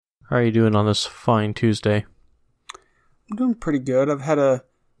How are you doing on this fine Tuesday? I'm doing pretty good. I've had a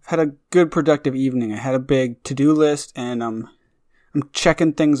good productive evening. I had a big to-do list, and I'm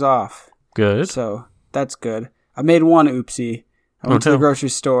checking things off. Good. So that's good. I made one oopsie. I went to the grocery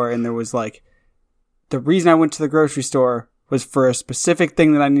store, and there was the reason I went to the grocery store was for a specific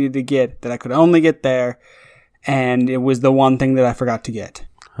thing that I needed to get that I could only get there, and it was the one thing that I forgot to get.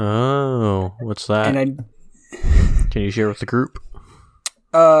 Oh, what's that? And Can you share with the group?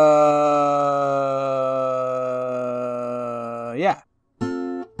 Yeah.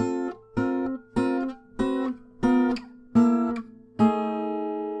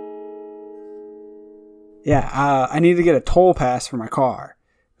 Yeah, I need to get a toll pass for my car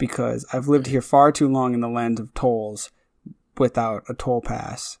because I've lived here far too long in the land of tolls without a toll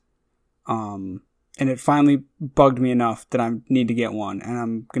pass. And it finally bugged me enough that I need to get one. And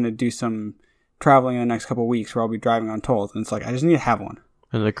I'm going to do some traveling in the next couple of weeks where I'll be driving on tolls. And it's like, I just need to have one.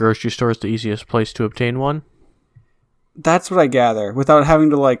 And the grocery store is the easiest place to obtain one? That's what I gather. Without having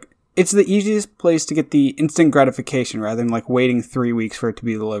to it's the easiest place to get the instant gratification rather than waiting 3 weeks for it to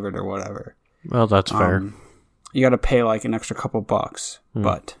be delivered or whatever. Well, that's fair. You got to pay an extra couple bucks,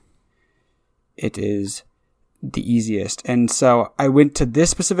 but it is the easiest. And so I went to this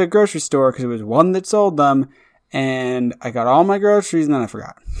specific grocery store because it was one that sold them, and I got all my groceries, and then I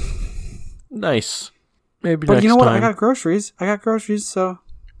forgot. Nice. Maybe but next you know what? time. I got groceries, so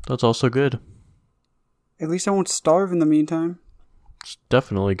That's also good. at least I won't starve in the meantime. It's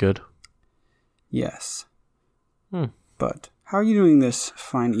definitely good. Yes. But how are you doing this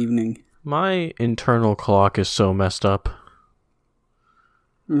fine evening? My internal clock is so messed up.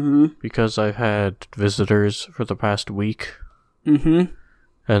 Because I've had visitors for the past week.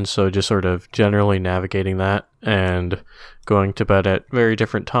 And so just sort of generally navigating that and going to bed at very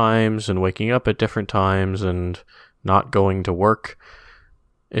different times and waking up at different times and not going to work.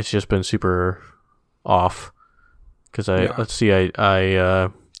 It's just been super off. Because I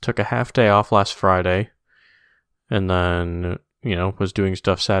took a half day off last Friday and then, was doing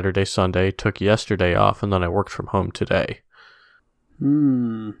stuff Saturday, Sunday, took yesterday off, and then I worked from home today.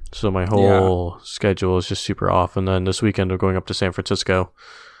 So my whole schedule is just super off. And then this weekend I'm going up to San Francisco.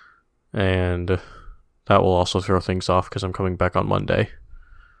 And that will also throw things off because I'm coming back on Monday.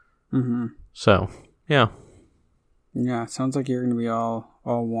 So, yeah. Yeah, it sounds like you're going to be all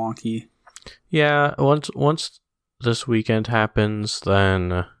wonky. Yeah, once this weekend happens,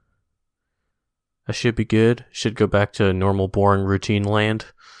 then I should be good. Should go back to normal, boring routine land.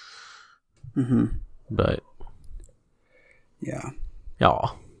 But yeah.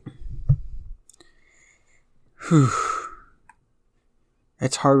 Whew.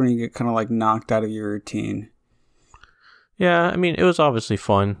 It's hard when you get kind of knocked out of your routine. Yeah, I mean, it was obviously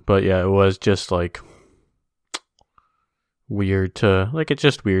fun, but yeah, it was just weird to, it's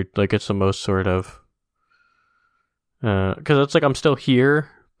just weird. It's the most sort of, because it's I'm still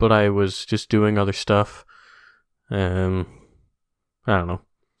here, but I was just doing other stuff. I don't know.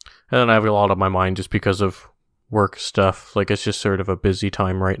 And then I have a lot on my mind just because of work stuff. It's just sort of a busy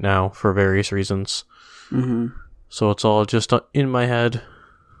time right now for various reasons. So it's all just in my head.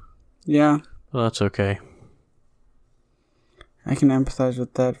 Yeah. Well, that's okay. I can empathize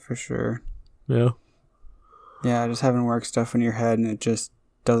with that for sure. Yeah. Yeah, just having work stuff in your head and it just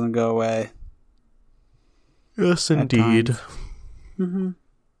doesn't go away. Yes, indeed.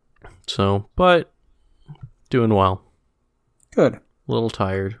 So, but doing well. Good. A little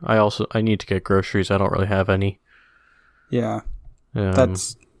tired. I need to get groceries. I don't really have any. Yeah.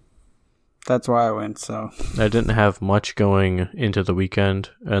 That's why I went, so. I didn't have much going into the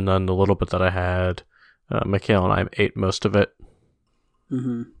weekend, and then the little bit that I had, Mikhail and I ate most of it.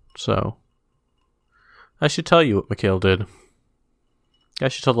 So, I should tell you what Mikhail did. I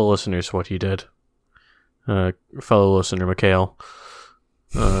should tell the listeners what he did. Fellow listener Mikhail,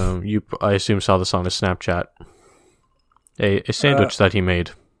 you, I assume, saw this on his Snapchat. A sandwich that he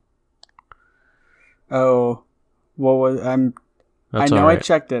made. Oh, what was That's I know right. I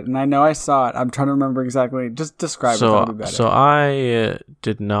checked it, and I know I saw it. I'm trying to remember exactly. Just describe it. That'll be better. So I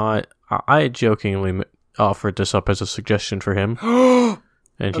did not. I jokingly offered this up as a suggestion for him,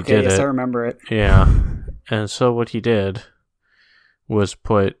 and he did it. Yes, I remember it. Yeah, and so what he did was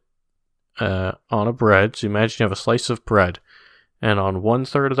put on a bread. So imagine you have a slice of bread, and on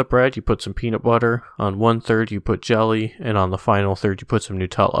 1/3 of the bread you put some peanut butter. On 1/3 you put jelly, and on the final third you put some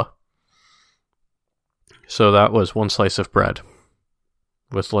Nutella. So that was one slice of bread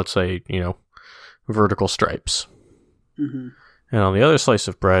with, let's say, vertical stripes. And on the other slice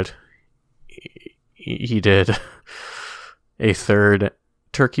of bread, he did a third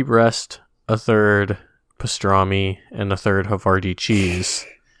turkey breast, a third pastrami, and a third Havarti cheese.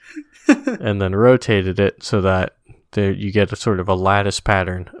 and then rotated it so that you get a sort of a lattice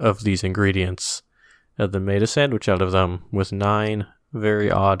pattern of these ingredients, and then made a sandwich out of them with 9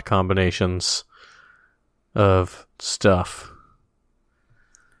 very odd combinations of stuff.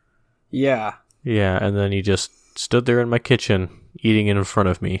 Yeah. Yeah, and then he just stood there in my kitchen eating it in front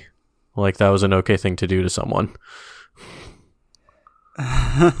of me like that was an okay thing to do to someone.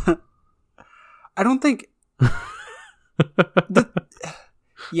 I don't think...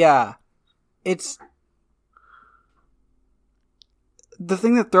 Yeah. It's... The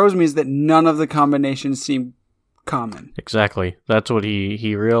thing that throws me is that none of the combinations seem common. Exactly. That's what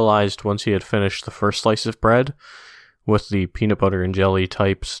he realized once he had finished the first slice of bread with the peanut butter and jelly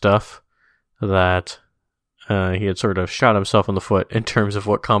type stuff, that he had sort of shot himself in the foot in terms of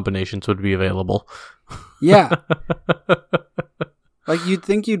what combinations would be available. Yeah. Like, you'd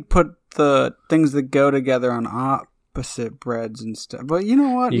think you'd put the things that go together on opposite breads and stuff. But you know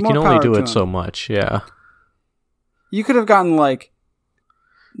what? You can only do it so much, yeah. You could have gotten, like...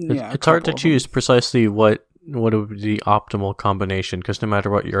 It's hard to choose precisely what would be the optimal combination, because no matter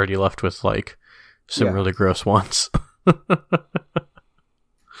what, you're already left with, like, some really gross ones.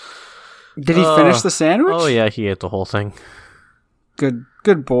 Did he finish the sandwich? Oh, yeah, he ate the whole thing.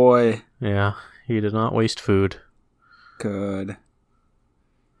 Good boy. Yeah, he did not waste food. Good.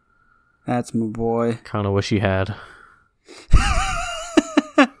 That's my boy. Kind of wish he had.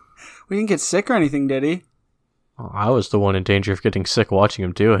 We didn't get sick or anything, did he? I was the one in danger of getting sick watching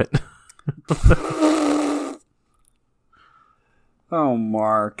him do it. Oh,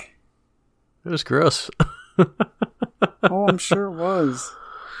 Mark. It was gross. Oh, I'm sure it was.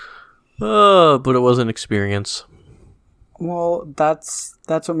 But it was an experience. Well, that's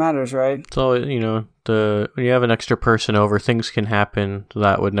what matters, right? So, when you have an extra person over, things can happen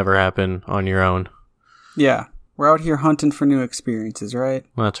that would never happen on your own. Yeah. We're out here hunting for new experiences, right?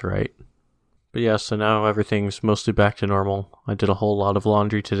 That's right. But yeah, so now everything's mostly back to normal. I did a whole lot of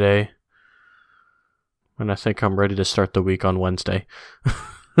laundry today. And I think I'm ready to start the week on Wednesday.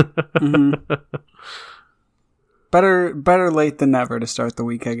 Mm-hmm. Better late than never to start the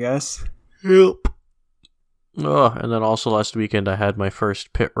week, I guess. Yep. Oh, and then also last weekend I had my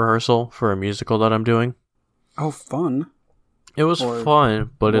first pit rehearsal for a musical that I'm doing. Oh, fun. It was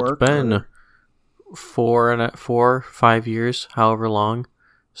fun, but it's been 5 years, however long,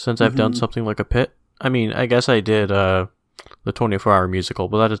 since I've done something like a pit. I mean, I guess I did the 24-hour musical,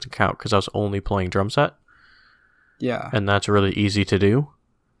 but that doesn't count because I was only playing drum set. Yeah. And that's really easy to do.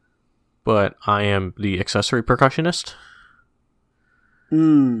 But I am the accessory percussionist.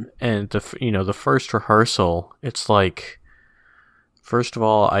 And the first rehearsal, it's like, first of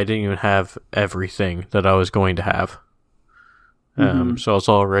all, I didn't even have everything that I was going to have. So I was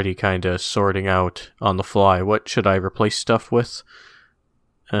already kind of sorting out on the fly, what should I replace stuff with?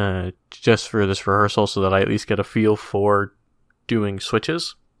 Just for this rehearsal, so that I at least get a feel for doing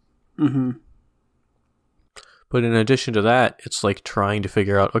switches. Mm-hmm. But in addition to that, it's like trying to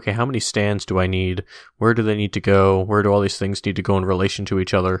figure out, okay, how many stands do I need? Where do they need to go? Where do all these things need to go in relation to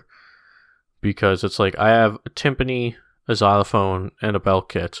each other? Because it's like, I have a timpani, a xylophone, and a bell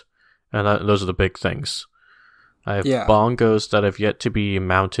kit. And those are the big things. I have bongos that have yet to be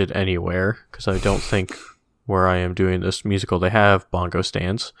mounted anywhere, because I don't think where I am doing this musical they have bongo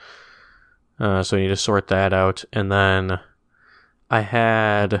stands. So I need to sort that out. And then I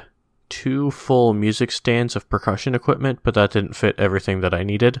had 2 full music stands of percussion equipment, but that didn't fit everything that I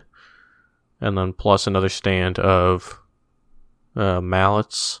needed. And then plus another stand of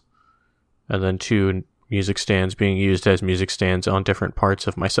mallets, and then 2 music stands being used as music stands on different parts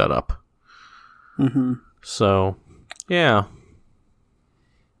of my setup. Mm-hmm. So, yeah.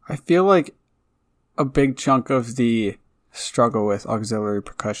 I feel like a big chunk of the struggle with auxiliary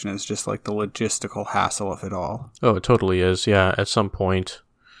percussion is just like the logistical hassle of it all. Oh, it totally is, yeah. At some point,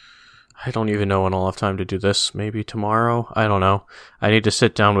 I don't even know when I'll have time to do this. Maybe tomorrow? I don't know. I need to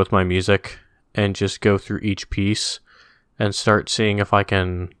sit down with my music and just go through each piece and start seeing if I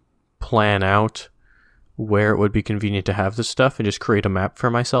can plan out where it would be convenient to have this stuff and just create a map for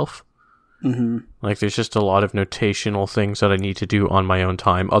myself. Mm-hmm. Like, there's just a lot of notational things that I need to do on my own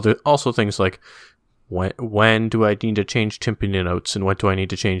time. Also things like, when do I need to change timpani notes and when do I need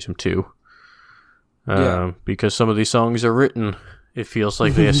to change them to? Because some of these songs are written, it feels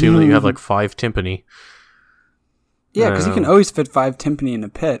like they assume that you have like 5 timpani. Yeah, because you can always fit 5 timpani in a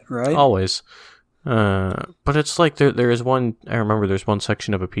pit, right? Always. But it's like there is one, I remember there's one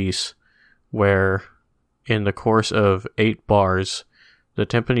section of a piece where in the course of 8 bars, the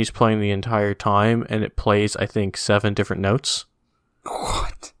timpani's playing the entire time and it plays, I think, 7 different notes.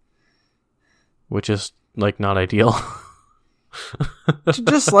 What? Which is, like, not ideal.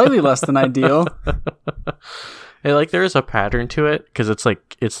 Just slightly less than ideal. And like there is a pattern to it because it's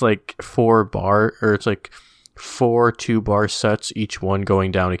like 4-bar, or it's like 4 2-bar sets, each one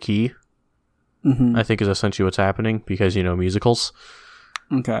going down a key. Mm-hmm. I think is essentially what's happening because musicals.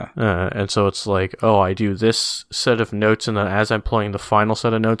 Okay. And so it's like, oh, I do this set of notes, and then as I'm playing the final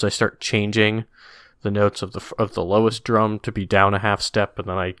set of notes, I start changing the notes of the lowest drum to be down a half step, and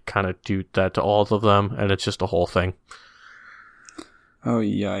then I kind of do that to all of them, and it's just a whole thing. Oh,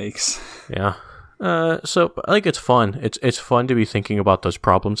 yikes. Yeah. So like it's fun. It's fun to be thinking about those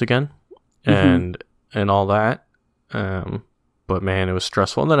problems again, and all that. But man, it was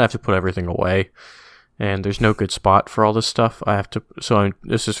stressful, and then I have to put everything away. And there's no good spot for all this stuff.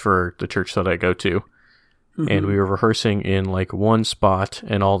 This is for the church that I go to. And we were rehearsing in like one spot,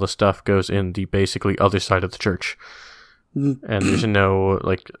 and all the stuff goes in the basically other side of the church. And there's no,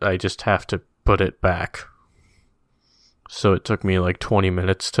 like, I just have to put it back. So it took me like 20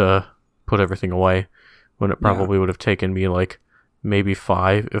 minutes to put everything away, when it probably would have taken me like maybe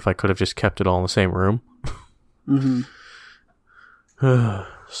 5 if I could have just kept it all in the same room.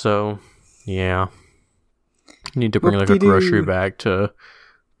 So, yeah. Need to bring like a grocery bag to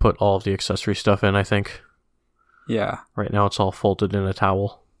put all of the accessory stuff in, I think. Yeah. Right now it's all folded in a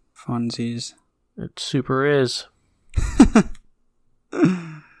towel. Funsies. It super is. I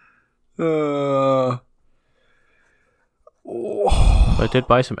did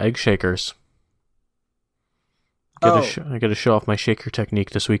buy some egg shakers. I gotta show off my shaker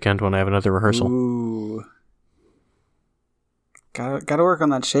technique this weekend when I have another rehearsal. Ooh. Gotta work on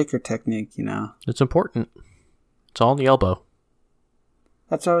that shaker technique, It's important. It's all in the elbow.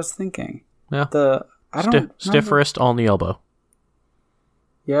 That's what I was thinking. Yeah. Stiff wrist, all in the elbow.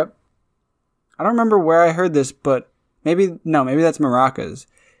 Yep. I don't remember where I heard this, but maybe that's maracas.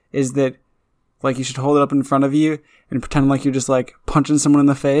 Is that like you should hold it up in front of you and pretend like you're just like punching someone in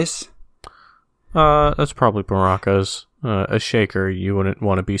the face? That's probably maracas. A shaker, you wouldn't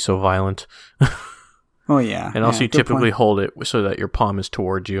want to be so violent. Oh yeah. And also you typically hold it so that your palm is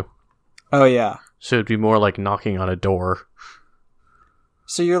towards you. Oh yeah. So it'd be more like knocking on a door.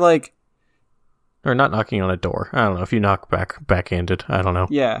 So you're like... Or not knocking on a door. I don't know. If you knock backhanded. I don't know.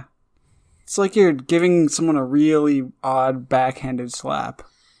 Yeah. It's like you're giving someone a really odd backhanded slap.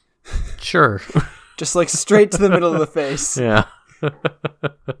 Sure. Just like straight to the middle of the face. Yeah.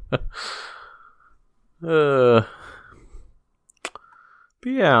 But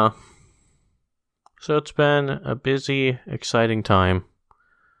yeah. So it's been a busy, exciting time.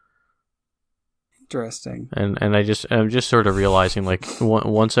 Interesting. And I'm just sort of realizing, like,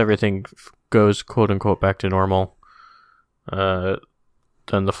 once everything goes quote unquote back to normal, then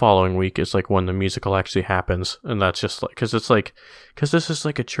the following week is like when the musical actually happens, and that's just like because this is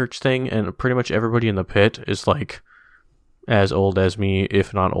like a church thing, and pretty much everybody in the pit is like as old as me,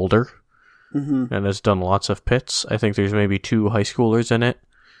 if not older, and has done lots of pits. I think there's maybe 2 high schoolers in it,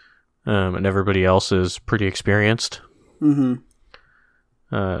 and everybody else is pretty experienced.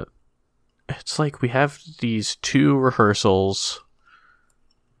 It's like we have these 2 rehearsals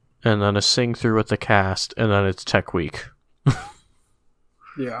and then a sing through with the cast, and then it's tech week.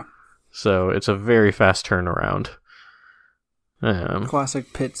 Yeah. So it's a very fast turnaround.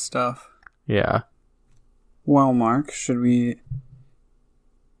 Classic pit stuff. Yeah. Well, Mark, should we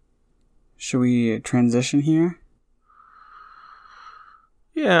transition here?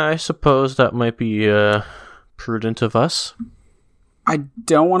 Yeah, I suppose that might be prudent of us. I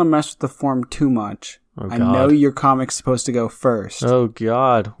don't want to mess with the form too much. Oh, I know your comic's supposed to go first. Oh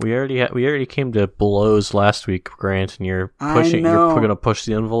God, we already came to blows last week, Grant, and you're gonna push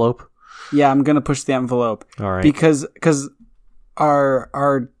the envelope. Yeah, I'm gonna push the envelope. All right, because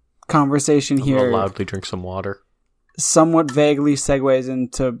our conversation I'm here gonna loudly drink some water. Somewhat vaguely segues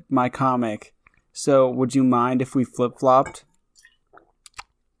into my comic. So, would you mind if we flip flopped?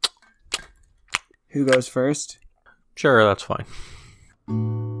 Who goes first? Sure, that's fine.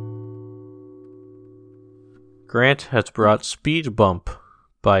 Grant has brought Speed Bump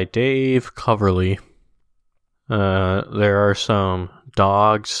by Dave Coverley. There are some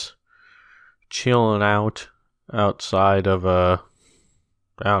dogs chilling outside of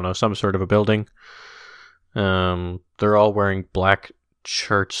some sort of a building. They're all wearing black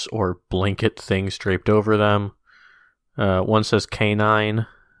shirts or blanket things draped over them. One says canine.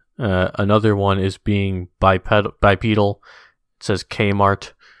 Another one is being bipedal. It says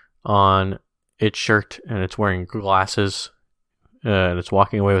Kmart on its shirt, and it's wearing glasses, and it's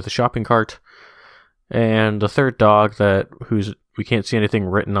walking away with a shopping cart. And the third dog we can't see anything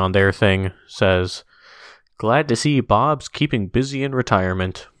written on their thing says, "Glad to see Bob's keeping busy in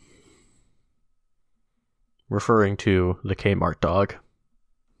retirement." referring to the Kmart dog.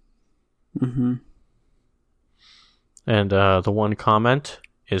 Mm-hmm. And the one comment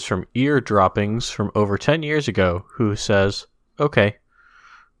is from Eardroppings from over 10 years ago, who says, okay.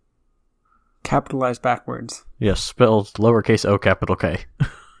 Capitalized backwards. Yes, spelled lowercase o, capital K.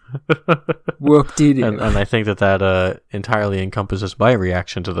 Whoop-dee-doo. And I think that entirely encompasses my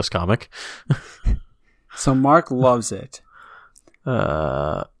reaction to this comic. So Mark loves it.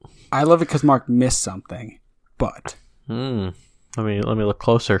 I love it because Mark missed something, but... Let me look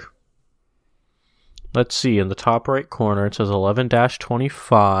closer. Let's see, in the top right corner, it says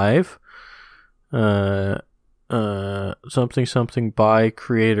 11-25. Something by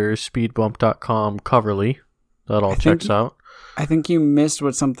creators, speedbump.com, Coverly. That all checks out. I think you missed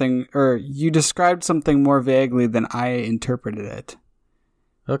you described something more vaguely than I interpreted it.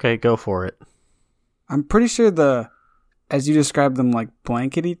 Okay, go for it. I'm pretty sure as you described them like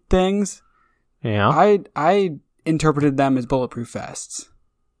blankety things. Yeah. I interpreted them as bulletproof vests.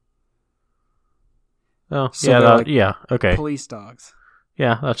 Oh, So yeah, okay. Police dogs.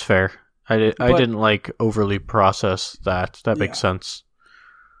 Yeah, that's fair. I didn't like overly process that. That makes sense.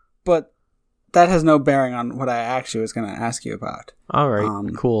 But that has no bearing on what I actually was going to ask you about. All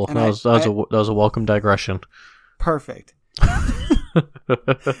right, cool. That was a welcome digression. Perfect.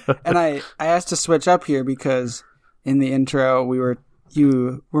 And I asked to switch up here because in the intro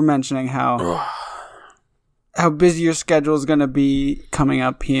you were mentioning how busy your schedule is going to be coming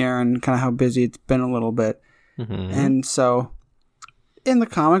up here and kind of how busy it's been a little bit. Mm-hmm. And so in the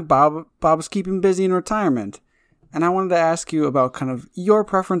comic, Bob is keeping busy in retirement. And I wanted to ask you about kind of your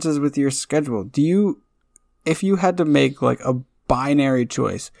preferences with your schedule. If you had to make like a binary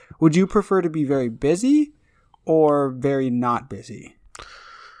choice, would you prefer to be very busy or very not busy?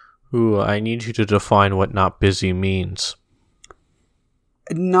 Ooh, I need you to define what not busy means.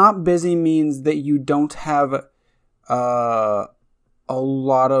 Not busy means that you don't have a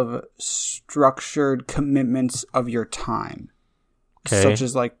lot of structured commitments of your time. Okay. Such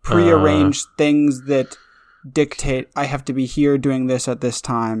as like prearranged things that dictate I have to be here doing this at this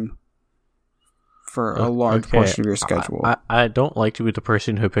time for a large portion of your schedule. I don't like to be the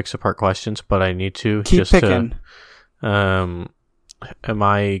person who picks apart questions, but I need to. Keep picking. Am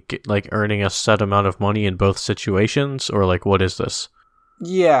I like earning a set amount of money in both situations, or like what is this?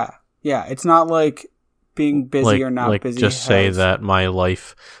 Yeah. It's not like being busy or not busy. Just say that my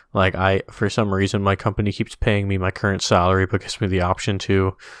life, for some reason, my company keeps paying me my current salary, but gives me the option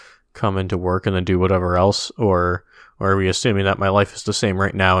to come into work and then do whatever else, or are we assuming that my life is the same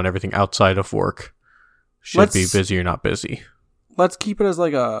right now and everything outside of work should be busy or not busy? Let's keep it as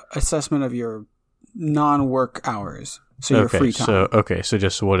like a assessment of your non-work hours, so your free time. So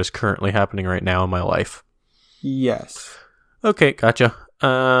just what is currently happening right now in my life. Yes. Okay, gotcha.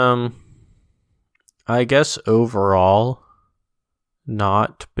 I guess overall,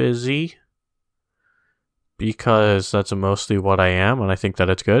 not busy, because that's mostly what I am, and I think that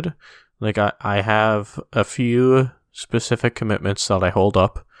it's good. Like, I have a few specific commitments that I hold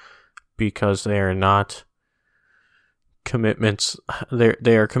up, because they are not commitments.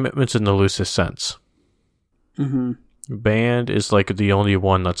 They are commitments in the loosest sense. Mm-hmm. Band is like the only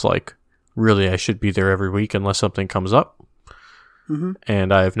one that's like, really, I should be there every week unless something comes up. Mm-hmm.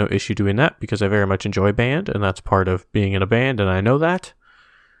 And I have no issue doing that because I very much enjoy band, and that's part of being in a band, and I know that.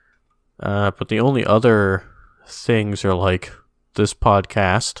 But the only other things are like this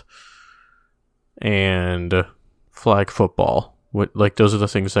podcast and flag football. Like, those are the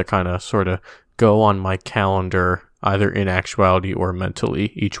things that kind of sort of go on my calendar, either in actuality or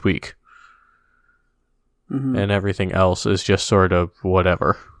mentally, each week. Mm-hmm. And everything else is just sort of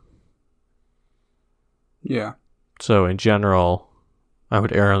whatever. Yeah. So in general, I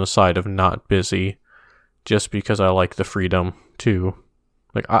would err on the side of not busy, just because I like the freedom to,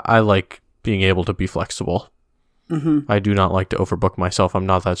 like, I like being able to be flexible. Mm-hmm. I do not like to overbook myself. I'm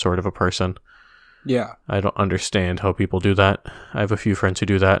not that sort of a person. Yeah. I don't understand how people do that. I have a few friends who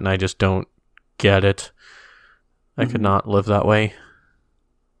do that, and I just don't get it. I could not live that way.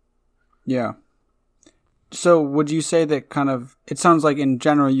 Yeah. So would you say that kind of, it sounds like in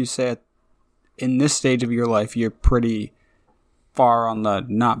general you say in this stage of your life you're pretty far on the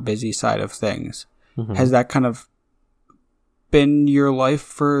not busy side of things. Mm-hmm. Has that kind of been your life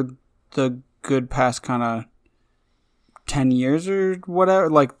for the good past kind of 10 years or whatever?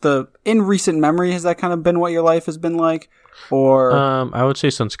 Like, in recent memory, has that kind of been what your life has been like? Or I would say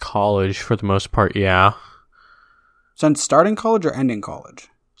since college, for the most part, yeah. Since starting college or ending college?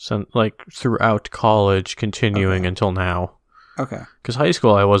 Like, throughout college, continuing until now. Okay. Because high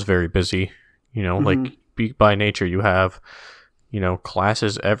school, I was very busy. You know, like, by nature, you have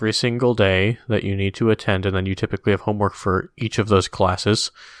classes every single day that you need to attend, and then you typically have homework for each of those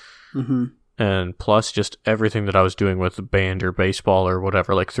classes. Mm-hmm. And plus just everything that I was doing with band or baseball or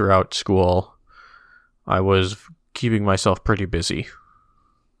whatever, like throughout school, I was keeping myself pretty busy.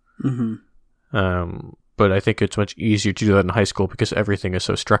 Mm-hmm. But I think it's much easier to do that in high school because everything is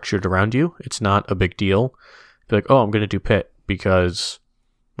so structured around you. It's not a big deal. Be like, oh, I'm going to do PIT because,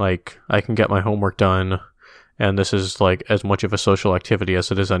 like, I can get my homework done, and this is, like, as much of a social activity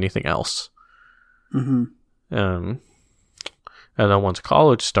as it is anything else. Mm-hmm. And then once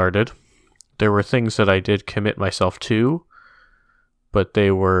college started, there were things that I did commit myself to, but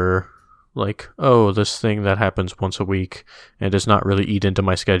they were like, oh, this thing that happens once a week and does not really eat into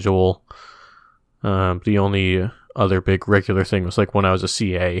my schedule. The only other big regular thing was like when I was a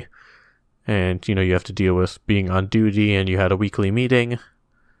CA, and you have to deal with being on duty and you had a weekly meeting.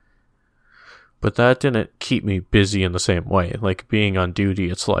 But that didn't keep me busy in the same way. Like being on duty,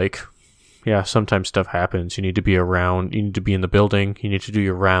 it's like, yeah, sometimes stuff happens. You need to be around, you need to be in the building, you need to do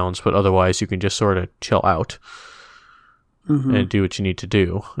your rounds, but otherwise you can just sort of chill out and do what you need to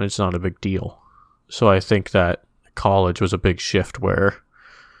do. It's not a big deal. So I think that college was a big shift where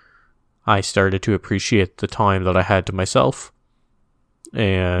I started to appreciate the time that I had to myself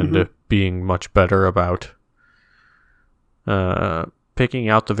and being much better about picking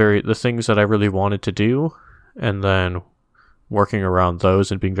out the things that I really wanted to do and then working around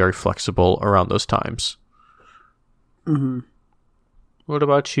those and being very flexible around those times. Mm-hmm. What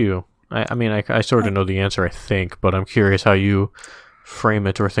about you? I sort of know the answer, I think, but I'm curious how you frame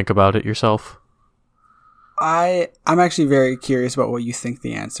it or think about it yourself. I'm actually very curious about what you think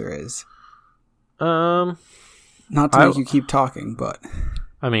the answer is. Not to make you keep talking, but...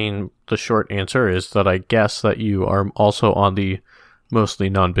 the short answer is that I guess that you are also on the mostly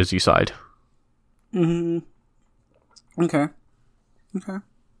non-busy side. Mm-hmm. Okay.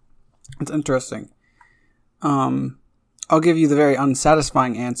 It's interesting. I'll give you the very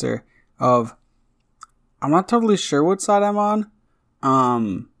unsatisfying answer of I'm not totally sure what side I'm on.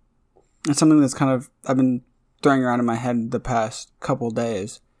 It's something that's kind of I've been throwing around in my head the past couple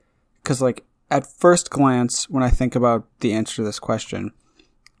days. Because, like, at first glance, when I think about the answer to this question,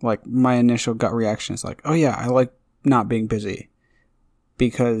 like, my initial gut reaction is like, oh yeah, I like not being busy.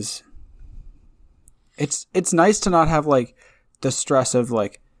 Because it's nice to not have, like, the stress of,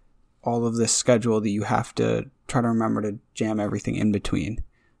 like, all of this schedule that you have to try to remember to jam everything in between.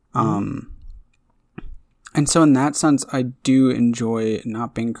 And so in that sense, I do enjoy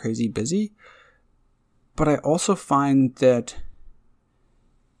not being crazy busy. But I also find that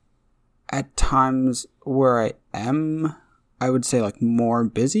at times where I am, I would say, like, more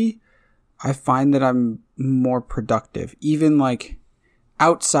busy, I find that I'm more productive. Even, like,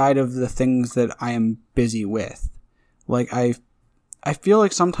 outside of the things that I am busy with. Like, I feel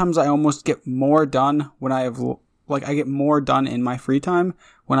like sometimes I almost get more done when I have, like, I get more done in my free time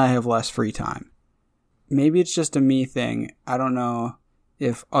when I have less free time. Maybe it's just a me thing. I don't know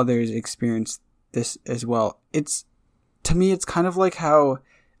if others experience this as well. To me, it's kind of like how,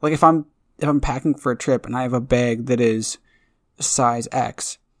 like, if I'm packing for a trip and I have a bag that is size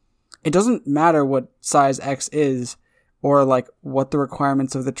X, it doesn't matter what size X is or, like, what the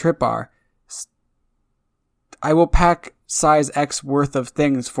requirements of the trip are. I will pack size X worth of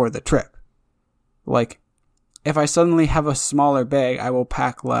things for the trip. Like, if I suddenly have a smaller bag, I will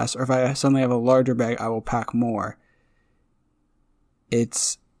pack less, or if I suddenly have a larger bag, I will pack more.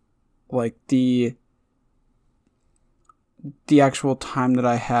 It's like the actual time that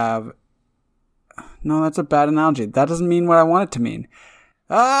I have. No, that's a bad analogy. That doesn't mean what I want it to mean.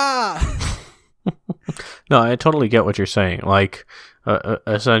 No, I totally get what you're saying. Like,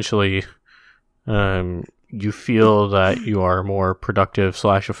 essentially, you feel that you are more productive /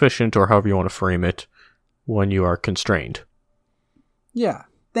 efficient, or however you want to frame it, when you are constrained. Yeah.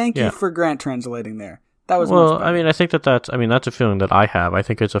 Thank you for Grant translating there. That was well. I think that's a feeling that I have. I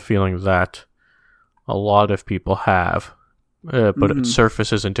think it's a feeling that a lot of people have, but it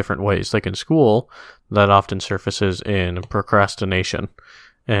surfaces in different ways. Like in school, that often surfaces in procrastination.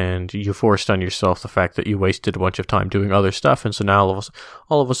 And you forced on yourself the fact that you wasted a bunch of time doing other stuff, and so now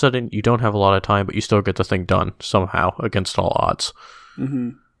all of a sudden you don't have a lot of time, but you still get the thing done somehow against all odds.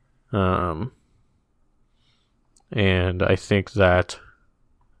 And I think that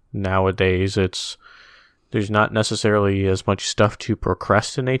nowadays there's not necessarily as much stuff to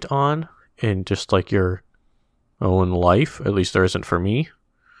procrastinate on in just like your own life. At least there isn't for me.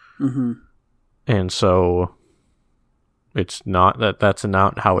 And so it's not that's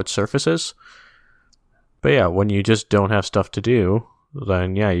not how it surfaces. But yeah, when you just don't have stuff to do,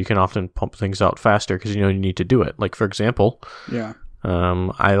 then yeah, you can often pump things out faster because you know you need to do it. Like, for example, Yeah.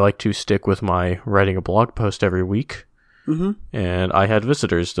 I like to stick with my writing a blog post every week, and I had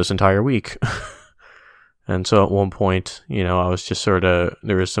visitors this entire week. And so at one point, you know, I was just there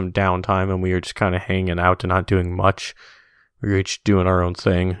was some downtime and we were just kind of hanging out and not doing much. We were each doing our own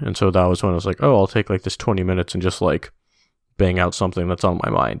thing. And so that was when I was like, oh, I'll take like this 20 minutes and just like bang out something that's on my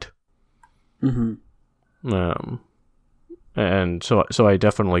mind. And so I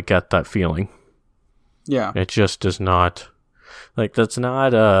definitely get that feeling. Yeah. It just does not, like, that's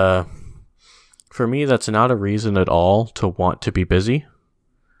not for me, that's not a reason at all to want to be busy.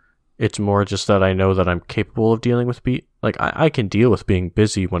 It's more just that I know that I'm capable of dealing with I can deal with being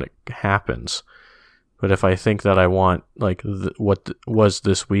busy when it happens. But if I think that I want, like, what was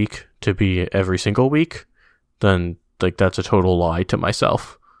this week to be every single week, then, like, that's a total lie to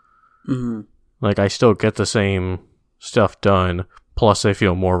myself. Like, I still get the same stuff done, plus I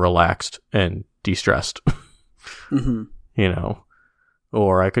feel more relaxed and de-stressed. You know?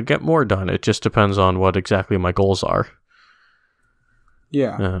 Or I could get more done. It just depends on what exactly my goals are.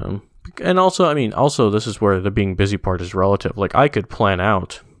 Yeah. And also, I mean, this is where the being busy part is relative. Like, I could plan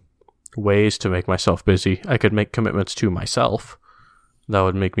out ways to make myself busy. I could make commitments to myself that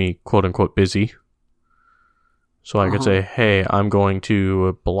would make me quote unquote busy. So I could say, hey, I'm going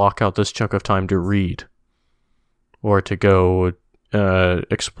to block out this chunk of time to read or to go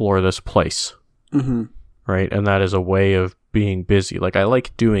explore this place. Right? And that is a way of being busy. Like, I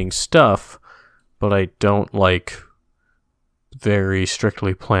like doing stuff, but I don't like very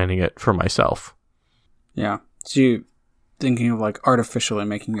strictly planning it for myself. Yeah. So you thinking of like artificially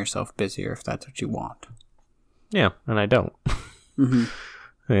making yourself busier if that's what you want. Yeah, and I don't.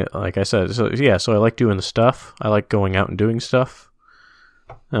 Yeah, like I said, so I like doing the stuff. I like going out and doing stuff.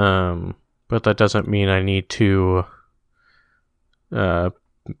 But that doesn't mean I need to have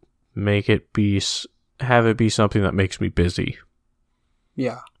it be something that makes me busy.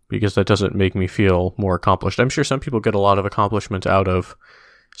 Yeah. Because that doesn't make me feel more accomplished. I'm sure some people get a lot of accomplishment out of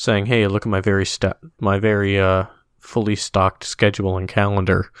saying, hey, look at my very fully stocked schedule and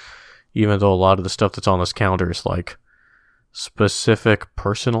calendar, even though a lot of the stuff that's on this calendar is like specific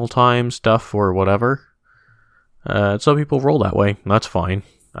personal time stuff or whatever. Some people roll that way. That's fine.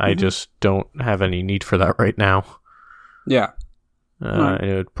 I just don't have any need for that right now. Yeah.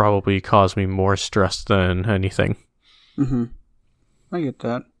 It would probably cause me more stress than anything. I get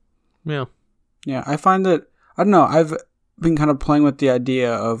that. Yeah. Yeah, I find that, I don't know, I've been kind of playing with the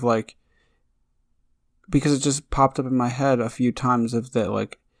idea of like, because it just popped up in my head a few times of that,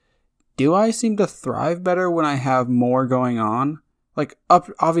 like, do I seem to thrive better when I have more going on? Like,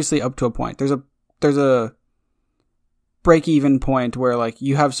 obviously up to a point. There's a break-even point where, like,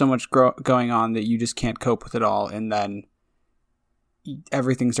 you have so much going on that you just can't cope with it all, and then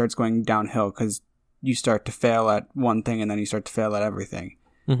everything starts going downhill because you start to fail at one thing and then you start to fail at everything.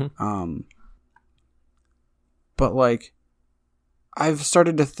 But like, I've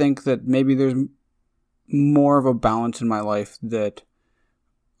started to think that maybe there's more of a balance in my life that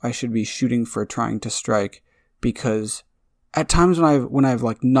I should be shooting for trying to strike, because at times when I've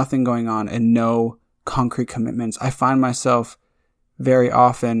like nothing going on and no concrete commitments, I find myself very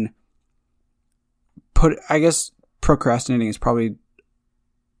often I guess procrastinating is probably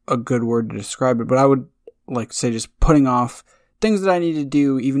a good word to describe it, but I would like say just putting off things that I need to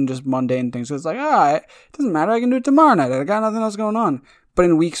do, even just mundane things. So it's like, it doesn't matter. I can do it tomorrow night. I got nothing else going on. But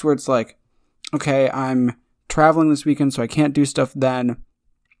in weeks where it's like, okay, I'm traveling this weekend, so I can't do stuff then.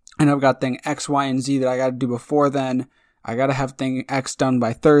 And I've got thing X, Y, and Z that I got to do before then. I got to have thing X done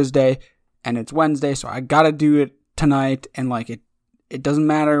by Thursday, and it's Wednesday, so I got to do it tonight. And like, it doesn't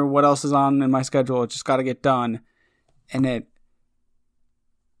matter what else is on in my schedule. It just got to get done. And it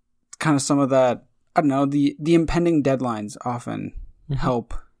kind of some of that, I don't know, the impending deadlines often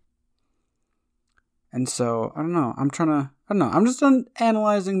help. And so, I don't know, I'm just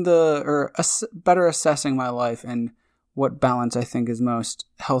analyzing better assessing my life and what balance I think is most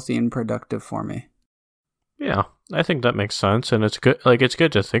healthy and productive for me. Yeah, I think that makes sense, and it's good. Like, it's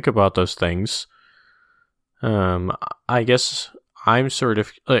good to think about those things. I guess I'm sort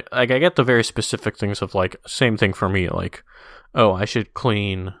of like I get the very specific things of like same thing for me. Like, oh, I should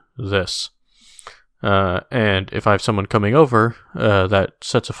clean this. And if I have someone coming over, that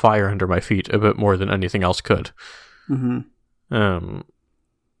sets a fire under my feet a bit more than anything else could.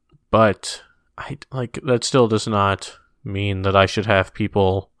 But that still does not mean that I should have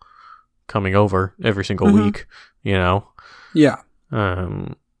people coming over every single week, you know? Yeah.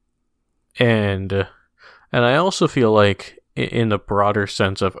 And I also feel like in the broader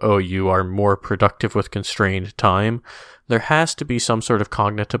sense of, oh, you are more productive with constrained time, there has to be some sort of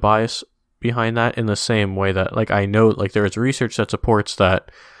cognitive bias behind that, in the same way that, like, I know, like, there is research that supports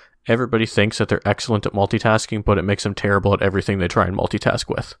that everybody thinks that they're excellent at multitasking, but it makes them terrible at everything they try and multitask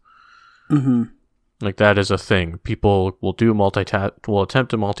with. Mm-hmm. Like, that is a thing. People will will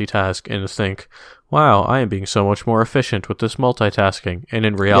attempt to multitask and think, wow, I am being so much more efficient with this multitasking. And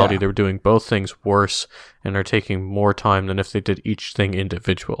in reality, they're doing both things worse and are taking more time than if they did each thing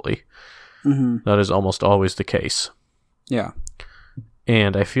individually. Mm-hmm. That is almost always the case. Yeah.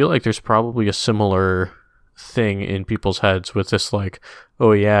 And I feel like there's probably a similar thing in people's heads with this, like,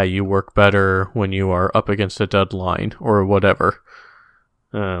 oh yeah, you work better when you are up against a deadline or whatever.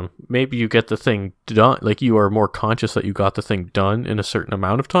 Maybe you get the thing done, like, you are more conscious that you got the thing done in a certain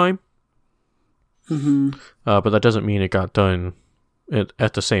amount of time. Mm-hmm. But that doesn't mean it got done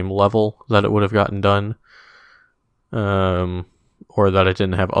at the same level that it would have gotten done. Or that it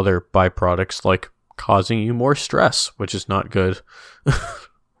didn't have other byproducts like causing you more stress, which is not good.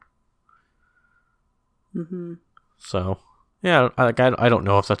 Mm-hmm. So, yeah, I don't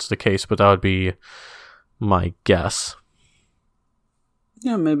know if that's the case, but that would be my guess.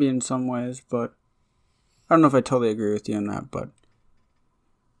 Yeah, maybe in some ways, but I don't know if I totally agree with you on that, but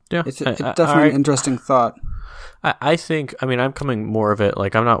yeah, it's definitely an interesting thought. I think, I mean, I'm coming more of it,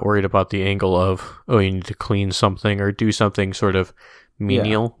 like, I'm not worried about the angle of, oh, you need to clean something or do something sort of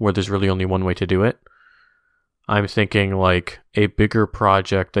menial where there's really only one way to do it. I'm thinking, like, a bigger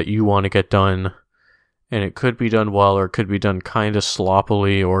project that you want to get done, and it could be done well, or it could be done kind of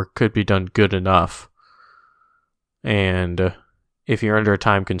sloppily, or could be done good enough. And if you're under a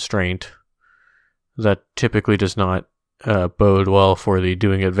time constraint, that typically does not bode well for the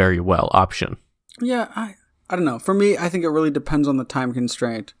doing it very well option. Yeah, I don't know. For me, I think it really depends on the time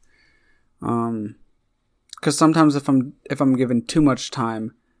constraint. Because sometimes if I'm given too much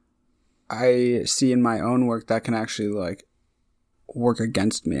time, I see in my own work that can actually, like, work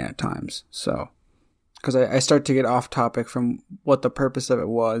against me at times. So, because I start to get off topic from what the purpose of it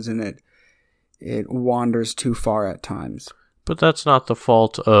was, and it wanders too far at times. But that's not the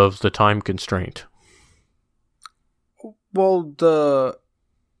fault of the time constraint. Well,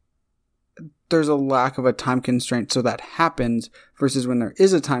 there's a lack of a time constraint, so that happens, versus when there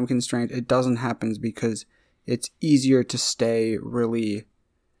is a time constraint, it doesn't happen because it's easier to stay really,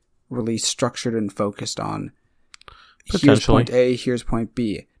 really structured and focused on. Here's point A, here's point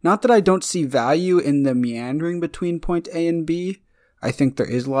B. Not that I don't see value in the meandering between point A and B. I think there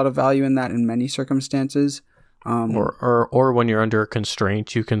is a lot of value in that in many circumstances. Or when you're under a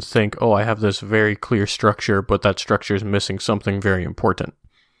constraint, you can think, oh, I have this very clear structure, but that structure is missing something very important.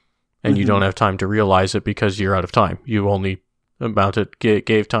 And you don't have time to realize it because you're out of time. You only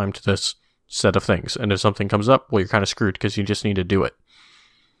gave time to this set of things. And if something comes up, well, you're kind of screwed because you just need to do it.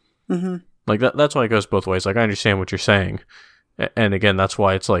 Mm-hmm. Like, that's why it goes both ways. Like, I understand what you're saying. And again, that's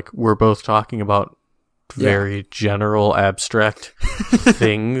why it's like, we're both talking about very general, abstract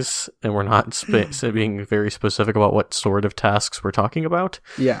things, and we're not being very specific about what sort of tasks we're talking about.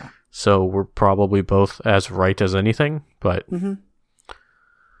 Yeah. So we're probably both as right as anything, but... Mm-hmm.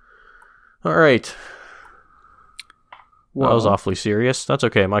 All right. Well, that was awfully serious. That's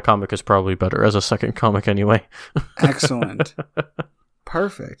okay. My comic is probably better as a second comic anyway. Excellent.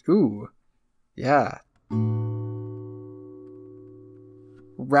 Perfect. Ooh. Yeah.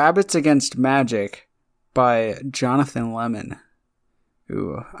 Rabbits Against Magic by Jonathan Lemon.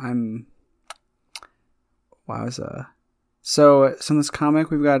 Ooh, wowza. So in this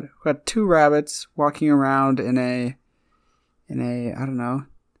comic, we've got two rabbits walking around in a I don't know,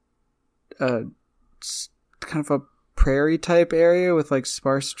 kind of a prairie type area with, like,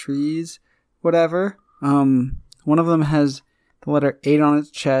 sparse trees, whatever. One of them has the letter 8 on its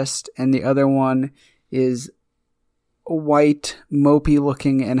chest, and the other one is white, mopey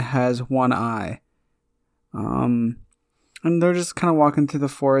looking, and has one eye. And they're just kind of walking through the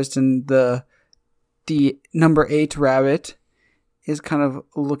forest, and the number 8 rabbit is kind of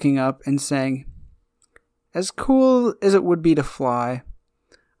looking up and saying, "As cool as it would be to fly,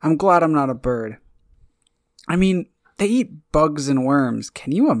 I'm glad I'm not a bird. I mean, they eat bugs and worms.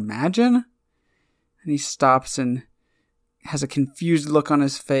 Can you imagine?" And he stops and has a confused look on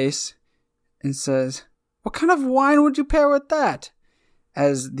his face and says, "What kind of wine would you pair with that?"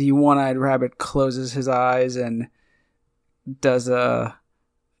 As the one-eyed rabbit closes his eyes and does a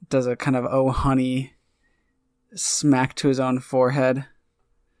kind of "oh honey" smack to his own forehead.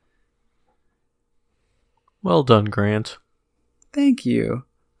 Well done, Grant. Thank you.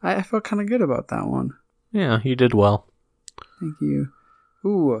 I felt kind of good about that one. Yeah, you did well. Thank you.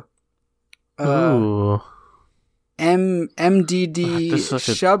 Ooh. Ooh. MDD This is such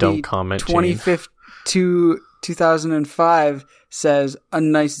a Shubby dumb comment, 25th to 2005 says a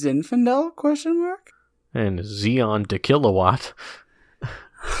nice Zinfandel ? And Xeon de Kilowatt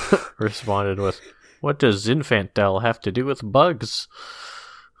responded with, "What does Zinfandel have to do with bugs?"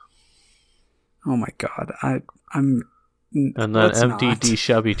 Oh my god, I'm. And then MDD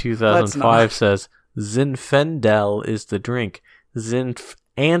Shubby 2005 says, "Zinfandel is the drink.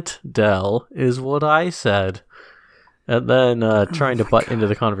 Zinfandel is what I said." And then trying to butt into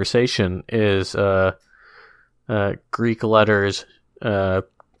the conversation is Greek letters,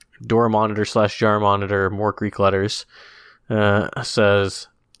 door monitor / jar monitor, more Greek letters, says,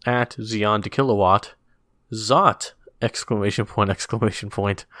 at Xeon de Kilowatt, Zot! !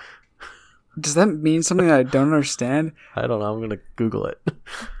 Does that mean something that I don't understand? I don't know, I'm gonna Google it.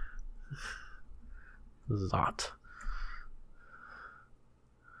 Zot.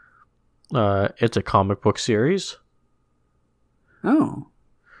 It's a comic book series. Oh.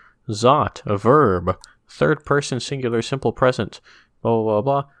 Zot, a verb. Third person singular simple present. Blah, blah,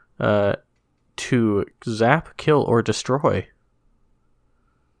 blah, blah. To zap, kill, or destroy.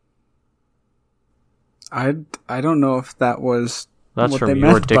 I don't know if that was. That's what from they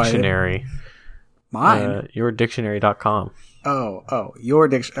Your meant by it. Dictionary. Mine? Yourdictionary.com. Oh, your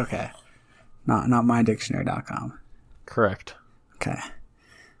dictionary. Okay. Not mydictionary.com. Correct. Okay.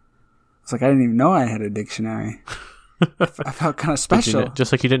 It's like I didn't even know I had a dictionary. I felt kind of special.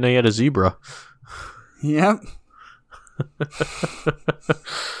 Just like you didn't know you had a zebra. Yep.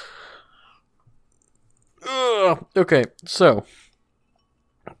 Okay, so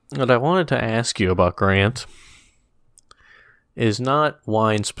what I wanted to ask you about, Grant, is not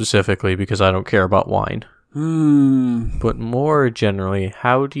wine specifically, because I don't care about wine. But more generally,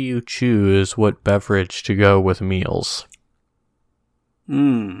 how do you choose what beverage to go with meals?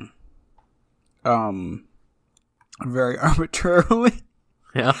 Very arbitrarily.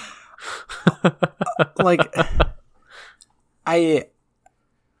 Yeah. Like, I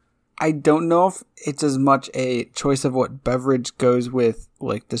don't know if it's as much a choice of what beverage goes with,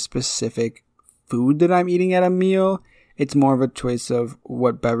 like, the specific food that I'm eating at a meal. It's more of a choice of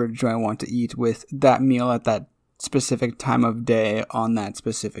what beverage do I want to eat with that meal at that specific time of day on that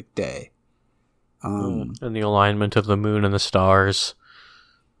specific day. And the alignment of the moon and the stars.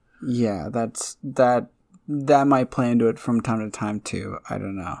 Yeah, that might play into it from time to time too. I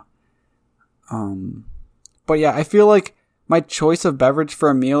don't know. But yeah, I feel like my choice of beverage for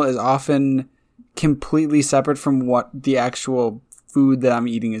a meal is often completely separate from what the actual food that I'm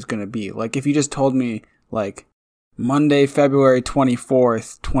eating is going to be. Like, if you just told me, like, Monday, February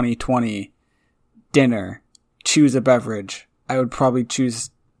 24th, 2020, dinner, choose a beverage, I would probably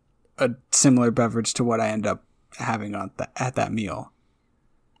choose a similar beverage to what I end up having at that meal.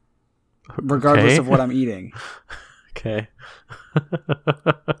 Regardless of what I'm eating. Okay.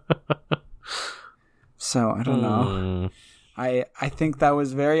 So, I don't know. I think that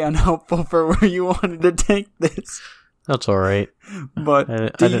was very unhelpful for where you wanted to take this. That's alright. But I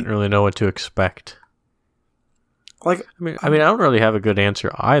didn't really know what to expect. Like, I mean, I don't really have a good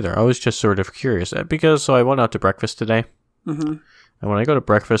answer either. I was just sort of curious. Because, I went out to breakfast today. Mm-hmm. And when I go to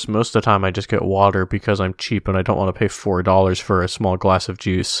breakfast, most of the time I just get water because I'm cheap and I don't want to pay $4 for a small glass of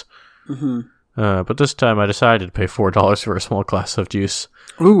juice. Mm-hmm. But this time I decided to pay $4 for a small glass of juice.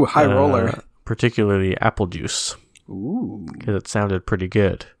 Ooh, high roller. Particularly apple juice. Ooh. Because it sounded pretty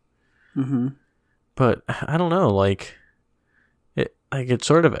good. Mm-hmm. But, I don't know, it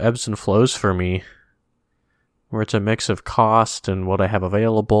sort of ebbs and flows for me. Where it's a mix of cost and what I have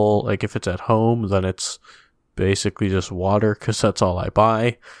available. Like, if it's at home, then it's basically just water, because that's all I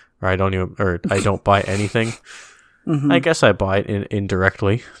buy. Or I don't buy anything. Mm-hmm. I guess I buy it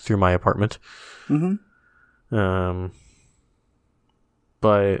indirectly through my apartment. Mm-hmm.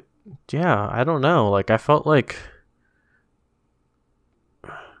 But yeah, I don't know. Like, I felt like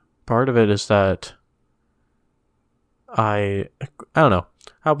part of it is that I don't know.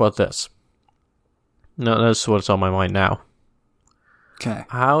 How about this? No, that's what's on my mind now. Okay.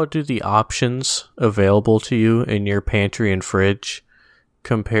 How do the options available to you in your pantry and fridge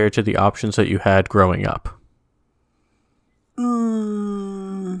compare to the options that you had growing up?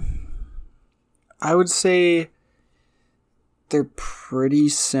 I would say they're pretty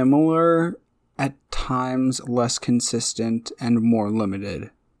similar, at times less consistent and more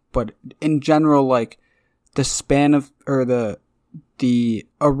limited. But in general, like, the span of, or the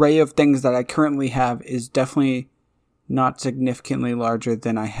array of things that I currently have is definitely not significantly larger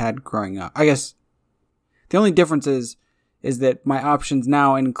than I had growing up. I guess the only difference is that my options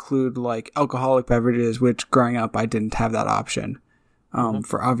now include, like, alcoholic beverages, which growing up I didn't have that option,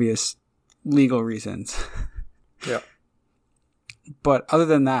 for obvious legal reasons. Yeah. But other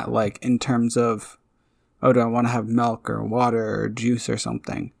than that, like in terms of, do I want to have milk or water or juice or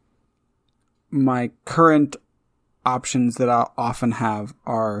something? My current options that I often have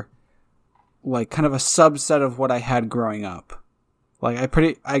are like kind of a subset of what I had growing up. Like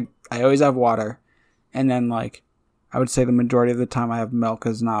I always have water, and then like I would say the majority of the time I have milk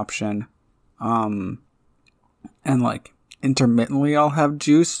as an option. And like intermittently I'll have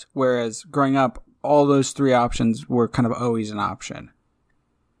juice, whereas growing up all those three options were kind of always an option.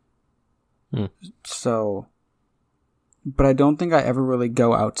 So, but I don't think I ever really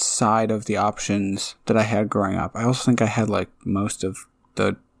go outside of the options that I had growing up. I also think I had like most of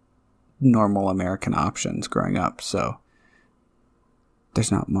the normal American options growing up, so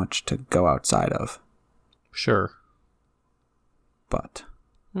there's not much to go outside of. Sure. But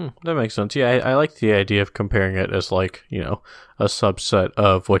that makes sense. Yeah, I like the idea of comparing it as like, you know, a subset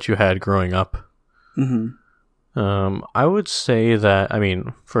of what you had growing up. I would say that,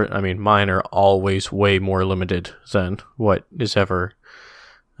 mine are always way more limited than what is ever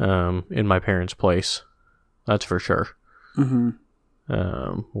in my parents' place. That's for sure.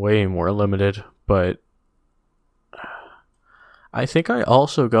 Way more limited, but I think I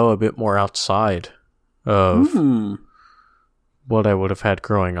also go a bit more outside of what I would have had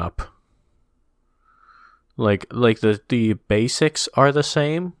growing up. Like the basics are the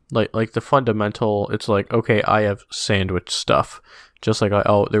same. Like the fundamental, it's like, okay, I have sandwich stuff. Just like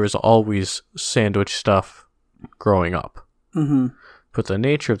there was always sandwich stuff growing up. But the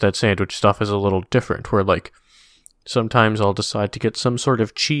nature of that sandwich stuff is a little different, where like sometimes I'll decide to get some sort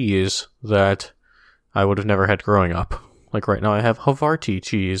of cheese that I would have never had growing up. Like right now I have Havarti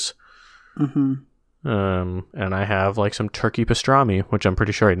cheese. And I have like some turkey pastrami, which I'm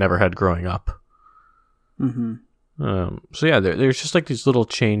pretty sure I never had growing up. So yeah, there's just like these little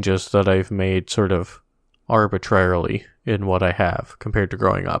changes that I've made sort of arbitrarily in what I have compared to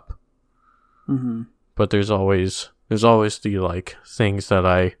growing up. But there's always the like things that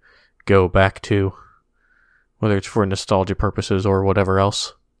I go back to, whether it's for nostalgia purposes or whatever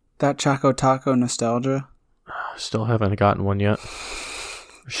else. That Choco Taco nostalgia? Still haven't gotten one yet.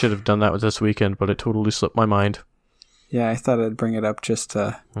 Should have done that with this weekend, but it totally slipped my mind. Yeah, I thought I'd bring it up just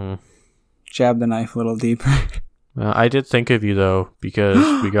to jab the knife a little deeper. I did think of you, though,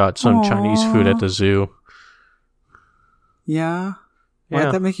 because we got some Chinese food at the zoo. Yeah?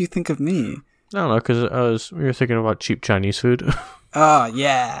 Why'd that make you think of me? I don't know, because we were thinking about cheap Chinese food. Oh,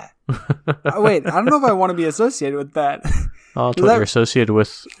 yeah. Wait, I don't know if I want to be associated with that. Oh, that's what you're associated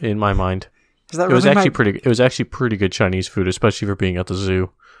with in my mind. It was actually pretty good Chinese food, especially for being at the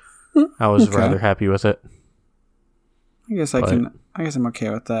zoo. I was rather happy with it. I guess I'm okay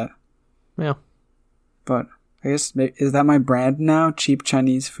with that. Yeah. But I guess, is that my brand now? Cheap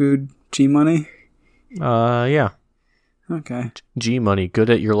Chinese food, G-Money? Yeah. Okay. G-Money, good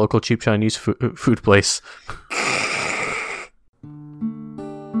at your local cheap Chinese food place.